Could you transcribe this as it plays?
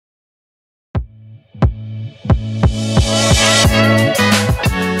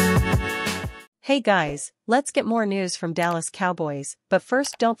Hey guys, let's get more news from Dallas Cowboys, but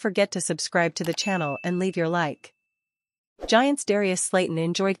first don't forget to subscribe to the channel and leave your like. Giants' Darius Slayton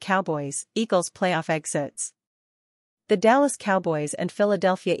enjoyed Cowboys, Eagles playoff exits. The Dallas Cowboys and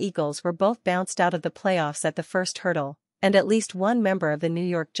Philadelphia Eagles were both bounced out of the playoffs at the first hurdle, and at least one member of the New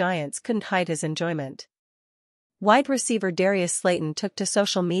York Giants couldn't hide his enjoyment. Wide receiver Darius Slayton took to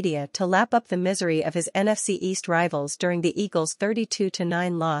social media to lap up the misery of his NFC East rivals during the Eagles'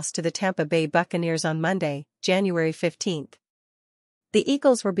 32-9 loss to the Tampa Bay Buccaneers on Monday, January 15. The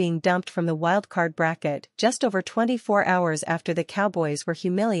Eagles were being dumped from the wild-card bracket just over 24 hours after the Cowboys were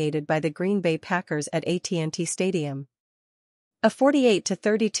humiliated by the Green Bay Packers at AT&T Stadium. A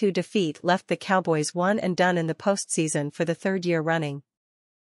 48-32 defeat left the Cowboys one and done in the postseason for the third year running.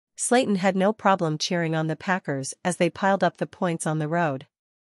 Slayton had no problem cheering on the Packers as they piled up the points on the road.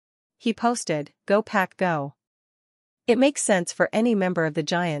 He posted, "Go Pack Go." It makes sense for any member of the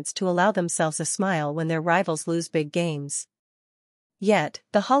Giants to allow themselves a smile when their rivals lose big games. Yet,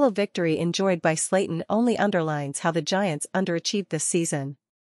 the hollow victory enjoyed by Slayton only underlines how the Giants underachieved this season.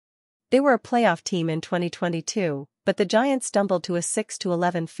 They were a playoff team in 2022, but the Giants stumbled to a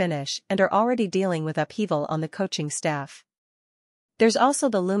 6-11 finish and are already dealing with upheaval on the coaching staff. There's also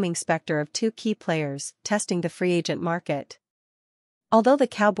the looming specter of two key players testing the free agent market. Although the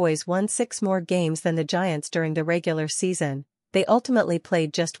Cowboys won 6 more games than the Giants during the regular season, they ultimately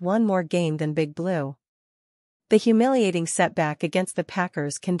played just one more game than Big Blue. The humiliating setback against the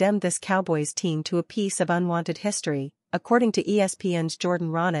Packers condemned this Cowboys team to a piece of unwanted history, according to ESPN's Jordan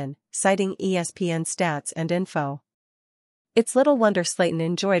Raanan, citing ESPN stats and info. It's little wonder Slayton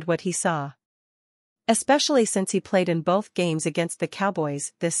enjoyed what he saw, especially since he played in both games against the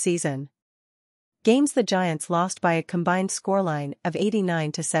Cowboys this season. Games the Giants lost by a combined scoreline of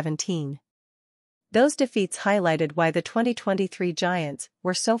 89-17. Those defeats highlighted why the 2023 Giants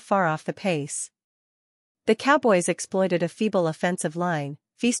were so far off the pace. The Cowboys exploited a feeble offensive line,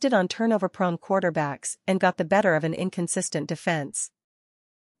 feasted on turnover-prone quarterbacks, and got the better of an inconsistent defense.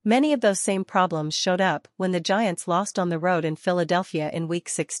 Many of those same problems showed up when the Giants lost on the road in Philadelphia in Week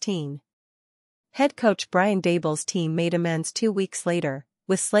 16. Head coach Brian Daboll's team made amends 2 weeks later,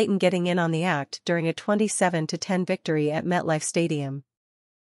 with Slayton getting in on the act during a 27-10 victory at MetLife Stadium.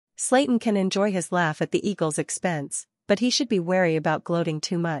 Slayton can enjoy his laugh at the Eagles' expense, but he should be wary about gloating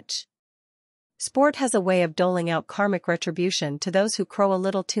too much. Sport has a way of doling out karmic retribution to those who crow a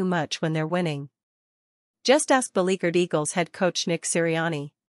little too much when they're winning. Just ask beleaguered Eagles head coach Nick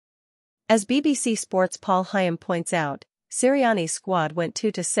Sirianni. As BBC Sports' Paul Hyam points out, Sirianni's squad went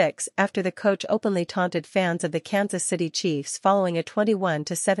 2-6 after the coach openly taunted fans of the Kansas City Chiefs following a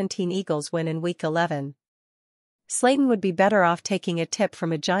 21-17 Eagles win in Week 11. Slayton would be better off taking a tip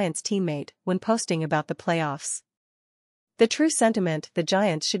from a Giants teammate when posting about the playoffs. The true sentiment the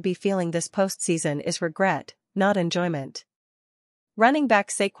Giants should be feeling this postseason is regret, not enjoyment. Running back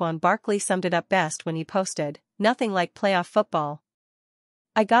Saquon Barkley summed it up best when he posted, "Nothing like playoff football.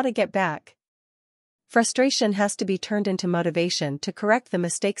 I gotta get back." Frustration has to be turned into motivation to correct the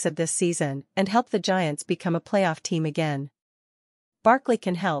mistakes of this season and help the Giants become a playoff team again. Barkley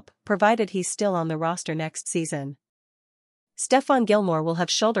can help, provided he's still on the roster next season. Stephon Gilmore will have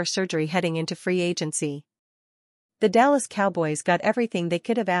shoulder surgery heading into free agency. The Dallas Cowboys got everything they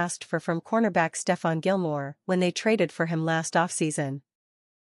could have asked for from cornerback Stephon Gilmore when they traded for him last offseason.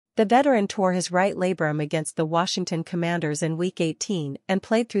 The veteran tore his right labrum against the Washington Commanders in Week 18 and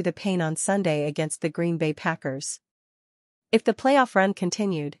played through the pain on Sunday against the Green Bay Packers. If the playoff run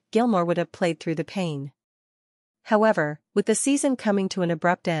continued, Gilmore would have played through the pain. However, with the season coming to an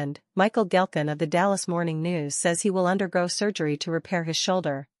abrupt end, Michael Gehlken of the Dallas Morning News says he will undergo surgery to repair his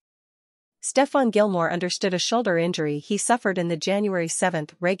shoulder. Stephon Gilmore understood a shoulder injury he suffered in the January 7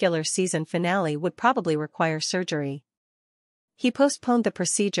 regular season finale would probably require surgery. He postponed the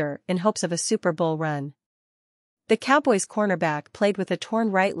procedure in hopes of a Super Bowl run. The Cowboys cornerback played with a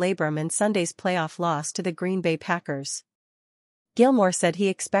torn right labrum in Sunday's playoff loss to the Green Bay Packers. Gilmore said he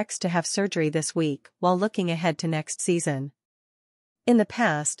expects to have surgery this week while looking ahead to next season. In the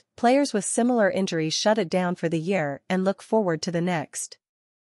past, players with similar injuries shut it down for the year and look forward to the next.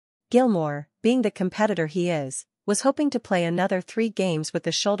 Gilmore, being the competitor he is, was hoping to play another 3 games with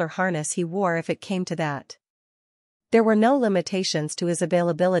the shoulder harness he wore if it came to that. There were no limitations to his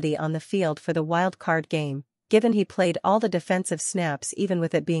availability on the field for the wild card game, given he played all the defensive snaps even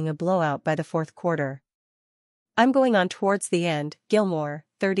with it being a blowout by the fourth quarter. "I'm going on towards the end," Gilmore,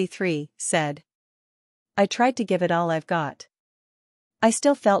 33, said. "I tried to give it all I've got. I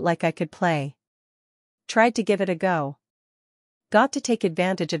still felt like I could play. Tried to give it a go. Got to take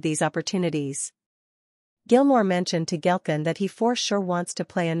advantage of these opportunities." Gilmore mentioned to Gehlken that he for sure wants to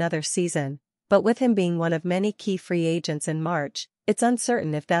play another season, but with him being one of many key free agents in March, it's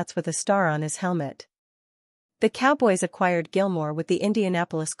uncertain if that's with a star on his helmet. The Cowboys acquired Gilmore with the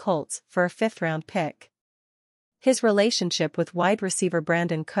Indianapolis Colts for a fifth-round pick. His relationship with wide receiver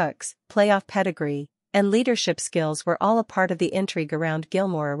Brandon Cooks, playoff pedigree, and leadership skills were all a part of the intrigue around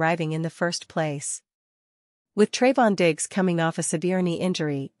Gilmore arriving in the first place. With Trayvon Diggs coming off a severe knee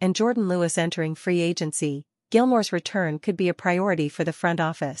injury and Jordan Lewis entering free agency, Gilmore's return could be a priority for the front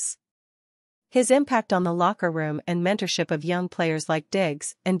office. His impact on the locker room and mentorship of young players like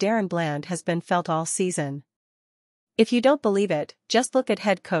Diggs and Darren Bland has been felt all season. If you don't believe it, just look at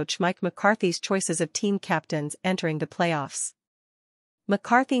head coach Mike McCarthy's choices of team captains entering the playoffs.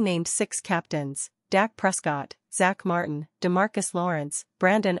 McCarthy named 6 captains: Dak Prescott, Zach Martin, DeMarcus Lawrence,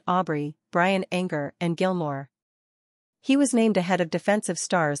 Brandon Aubrey, Brian Anger, and Gilmore. He was named ahead of defensive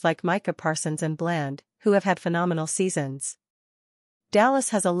stars like Micah Parsons and Bland, who have had phenomenal seasons. Dallas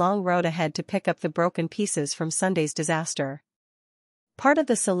has a long road ahead to pick up the broken pieces from Sunday's disaster. Part of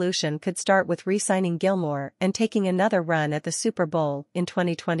the solution could start with re-signing Gilmore and taking another run at the Super Bowl in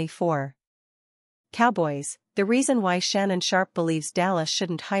 2024. Cowboys, the reason why Shannon Sharpe believes Dallas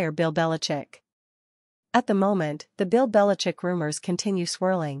shouldn't hire Bill Belichick. At the moment, the Bill Belichick rumors continue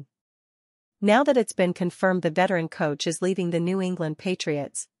swirling. Now that it's been confirmed the veteran coach is leaving the New England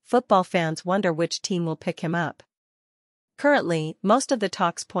Patriots, football fans wonder which team will pick him up. Currently, most of the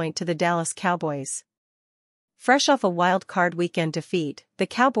talks point to the Dallas Cowboys. Fresh off a wild card weekend defeat, the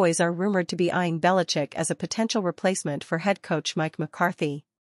Cowboys are rumored to be eyeing Belichick as a potential replacement for head coach Mike McCarthy.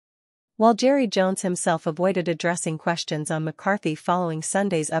 While Jerry Jones himself avoided addressing questions on McCarthy following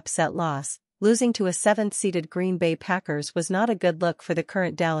Sunday's upset loss, losing to a 7th-seeded Green Bay Packers was not a good look for the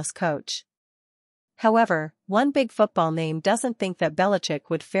current Dallas coach. However, one big football name doesn't think that Belichick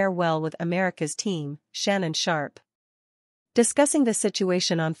would fare well with America's team, Shannon Sharpe. Discussing the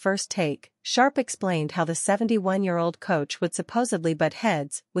situation on First Take, Sharpe explained how the 71-year-old coach would supposedly butt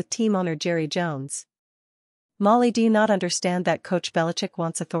heads with team owner Jerry Jones. "Molly, do you not understand that Coach Belichick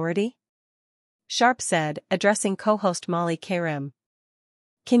wants authority?" Sharpe said, addressing co-host Molly Karim.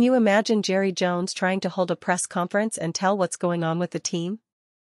 "Can you imagine Jerry Jones trying to hold a press conference and tell what's going on with the team?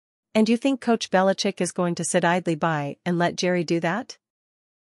 And you think Coach Belichick is going to sit idly by and let Jerry do that?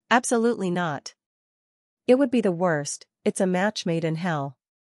 Absolutely not. It would be the worst. It's a match made in hell.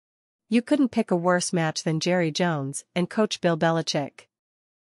 You couldn't pick a worse match than Jerry Jones and Coach Bill Belichick."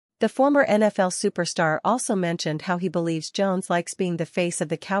 The former NFL superstar also mentioned how he believes Jones likes being the face of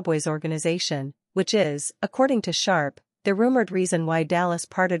the Cowboys organization, which is, according to Sharpe, the rumored reason why Dallas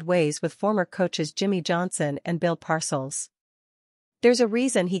parted ways with former coaches Jimmy Johnson and Bill Parcells. There's a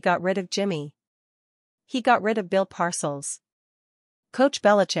reason he got rid of Jimmy. He got rid of Bill Parcells. Coach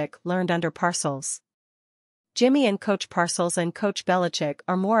Belichick learned under Parcells. Jimmy and Coach Parcells and Coach Belichick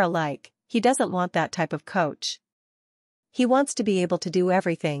are more alike. He doesn't want that type of coach. He wants to be able to do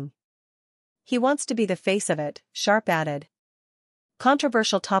everything. He wants to be the face of it, Sharpe added.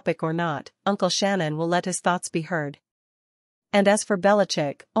 Controversial topic or not, Uncle Shannon will let his thoughts be heard. And as for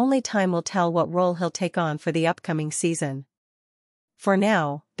Belichick, only time will tell what role he'll take on for the upcoming season. For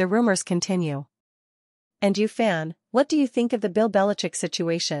now, the rumors continue. And you fan, what do you think of the Bill Belichick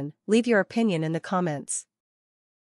situation? Leave your opinion in the comments.